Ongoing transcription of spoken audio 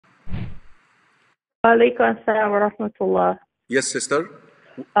Alaikum assalam wa rahmatullah. Yes, sister.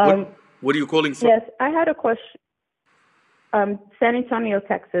 What, Um, what are you calling from? yes, I had a question. San Antonio,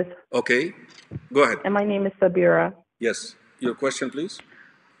 Texas, Okay, go ahead. and my name is Sabira. Yes, your question, please.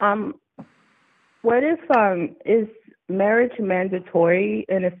 Um, what if is marriage mandatory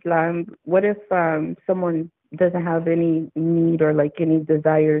in Islam? What if someone doesn't have any need or like any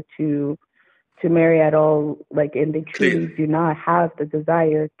desire to marry at all, like, and they Clear, truly do not have the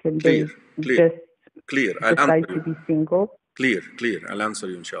desire? Can clear, they clear, just clear. I'll answer decide to you. be single? Clear, clear. I'll answer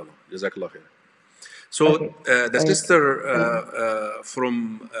you, inshallah. Jazakallah khair. So Okay. the Thank sister you.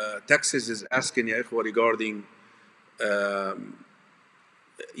 from Texas is asking, ya ikhwa, regarding,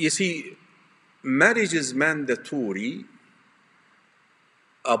 you see, marriage is mandatory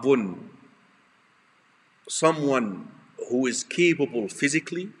upon someone who is capable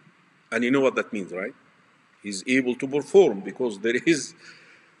physically, and you know what that means, right? He's able to perform, because there is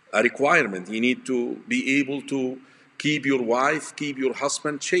a requirement. You need to be able to keep your wife, keep your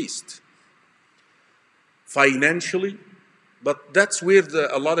husband chaste financially. But that's where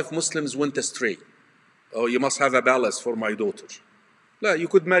a lot of Muslims went astray. Oh, you must have a palace for my daughter. No, you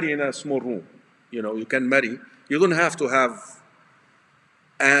could marry in a small room. You can marry. You don't have to have.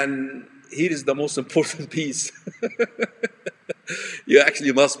 And here is the most important piece. You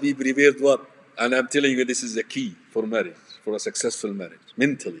actually must be prepared what? And I'm telling you, this is the key for marriage, for a successful marriage,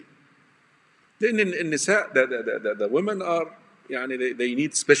 mentally. Then in Nisa, the women are, they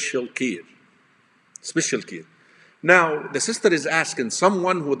need special care. Special care. Now, the sister is asking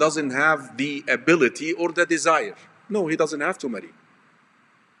someone who doesn't have the ability or the desire. No, he doesn't have to marry.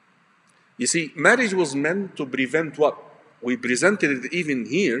 You see, marriage was meant to prevent what? We presented it even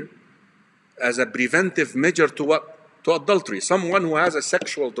here as a preventive measure to what? To adultery. Someone who has a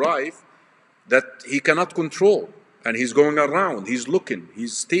sexual drive that he cannot control, and he's going around, he's looking,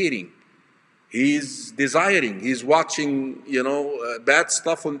 he's staring, he's desiring, he's watching, bad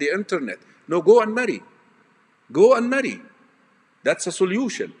stuff on the internet. No, go and marry. Go and marry. That's a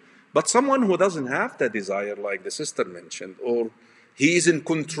solution. But someone who doesn't have that desire, like the sister mentioned, or he is in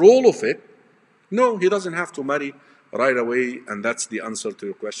control of it, no, he doesn't have to marry right away. And that's the answer to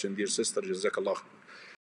your question, dear sister. Jazakallah.